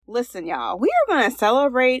Listen, y'all, we are going to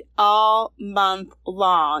celebrate all month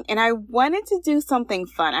long, and I wanted to do something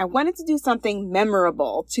fun. I wanted to do something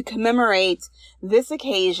memorable to commemorate this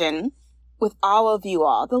occasion with all of you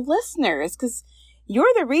all, the listeners, because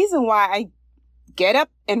you're the reason why I get up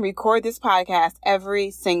and record this podcast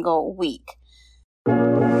every single week.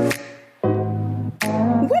 What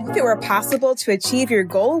if it were possible to achieve your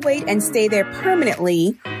goal weight and stay there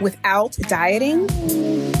permanently without dieting?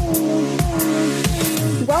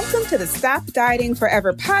 Welcome to the Stop Dieting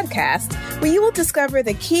Forever podcast, where you will discover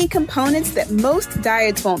the key components that most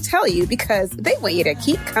diets won't tell you because they want you to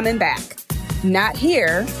keep coming back. Not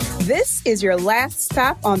here. This is your last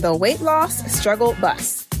stop on the weight loss struggle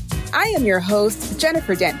bus. I am your host,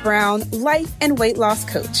 Jennifer Dent Brown, life and weight loss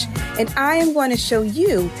coach, and I am going to show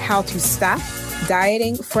you how to stop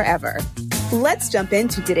dieting forever. Let's jump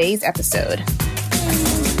into today's episode.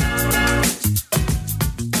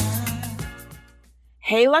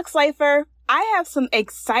 Hey, Lux Lifer, I have some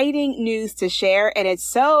exciting news to share, and it's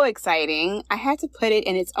so exciting, I had to put it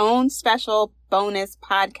in its own special bonus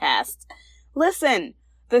podcast. Listen,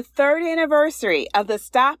 the third anniversary of the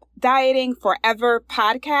Stop Dieting Forever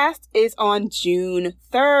podcast is on June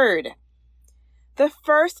 3rd. The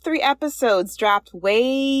first 3 episodes dropped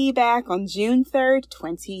way back on June 3rd,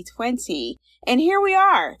 2020. And here we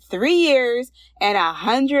are, 3 years and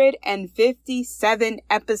 157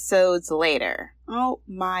 episodes later. Oh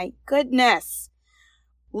my goodness.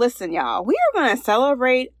 Listen, y'all, we are going to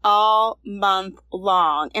celebrate all month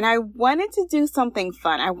long. And I wanted to do something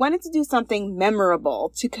fun. I wanted to do something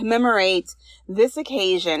memorable to commemorate this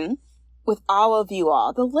occasion with all of you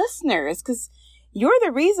all, the listeners, because you're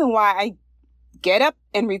the reason why I get up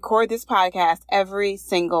and record this podcast every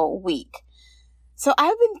single week. So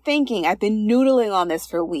I've been noodling on this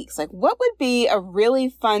for weeks. Like, what would be a really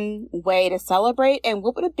fun way to celebrate, and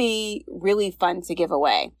what would it be really fun to give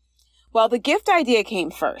away? Well, the gift idea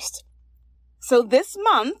came first. So this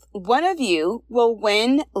month, one of you will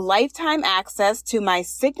win lifetime access to my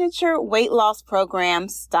signature weight loss program,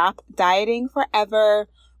 Stop Dieting Forever,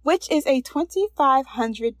 which is a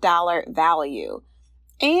 $2,500 value.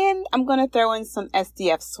 And I'm going to throw in some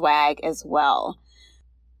SDF swag as well.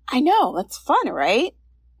 I know, that's fun, right?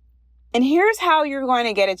 And here's how you're going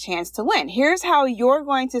to get a chance to win. Here's how you're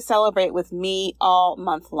going to celebrate with me all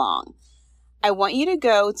month long. I want you to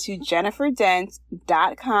go to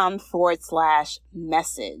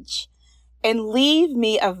jenniferdent.com/message and leave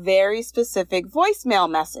me a very specific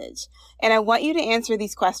voicemail message. And I want you to answer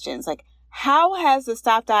these questions like, how has the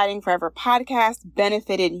Stop Dieting Forever podcast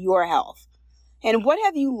benefited your health? And what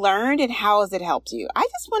have you learned and how has it helped you? I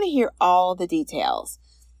just want to hear all the details.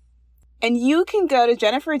 And you can go to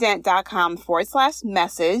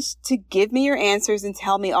jenniferdent.com/message to give me your answers and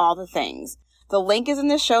tell me all the things. The link is in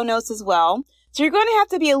the show notes as well. So you're going to have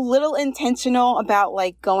to be a little intentional about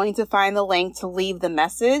going to find the link to leave the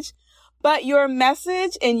message. But your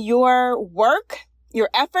message and your work,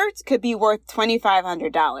 your efforts could be worth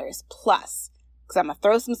 $2,500 plus. Because I'm going to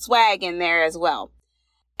throw some swag in there as well.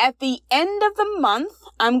 At the end of the month,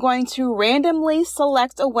 I'm going to randomly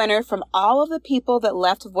select a winner from all of the people that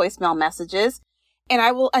left voicemail messages, and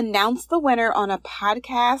I will announce the winner on a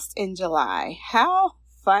podcast in July. How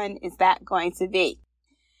fun is that going to be?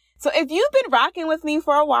 So if you've been rocking with me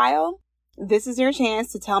for a while, this is your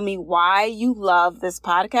chance to tell me why you love this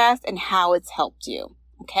podcast and how it's helped you.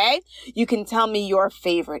 Okay? You can tell me your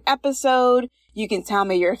favorite episode. You can tell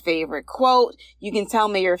me your favorite quote. You can tell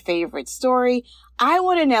me your favorite story. I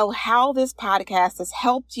want to know how this podcast has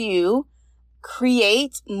helped you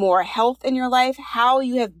create more health in your life, how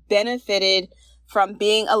you have benefited from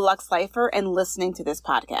being a Lux Lifer and listening to this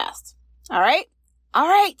podcast. All right.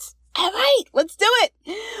 Let's do it.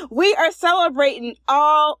 We are celebrating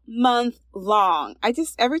all month long.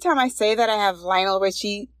 Every time I say that, I have Lionel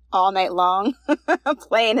Richie All Night Long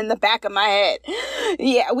playing in the back of my head.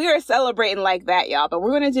 Yeah, we are celebrating like that, y'all. But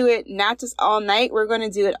we're going to do it not just all night. We're going to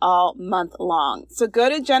do it all month long. So go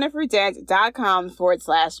to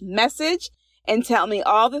jenniferdent.com/message and tell me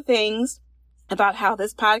all the things about how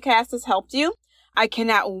this podcast has helped you. I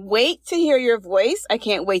cannot wait to hear your voice. I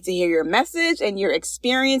can't wait to hear your message and your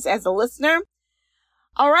experience as a listener.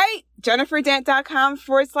 All right,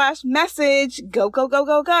 jenniferdent.com/message. Go.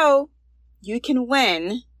 You can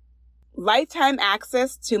win lifetime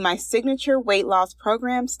access to my signature weight loss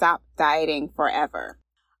program, Stop Dieting Forever.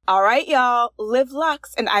 All right, y'all, live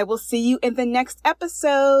Lux, and I will see you in the next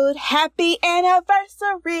episode. Happy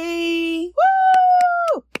anniversary!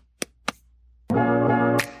 Woo!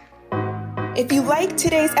 If you like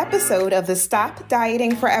today's episode of the Stop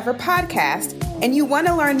Dieting Forever podcast and you want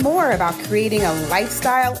to learn more about creating a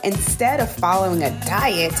lifestyle instead of following a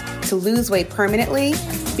diet to lose weight permanently,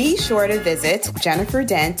 be sure to visit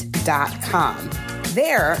jenniferdent.com.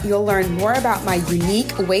 There, you'll learn more about my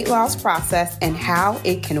unique weight loss process and how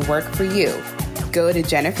it can work for you. Go to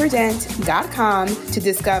jenniferdent.com to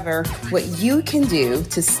discover what you can do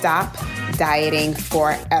to stop dieting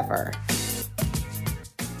forever.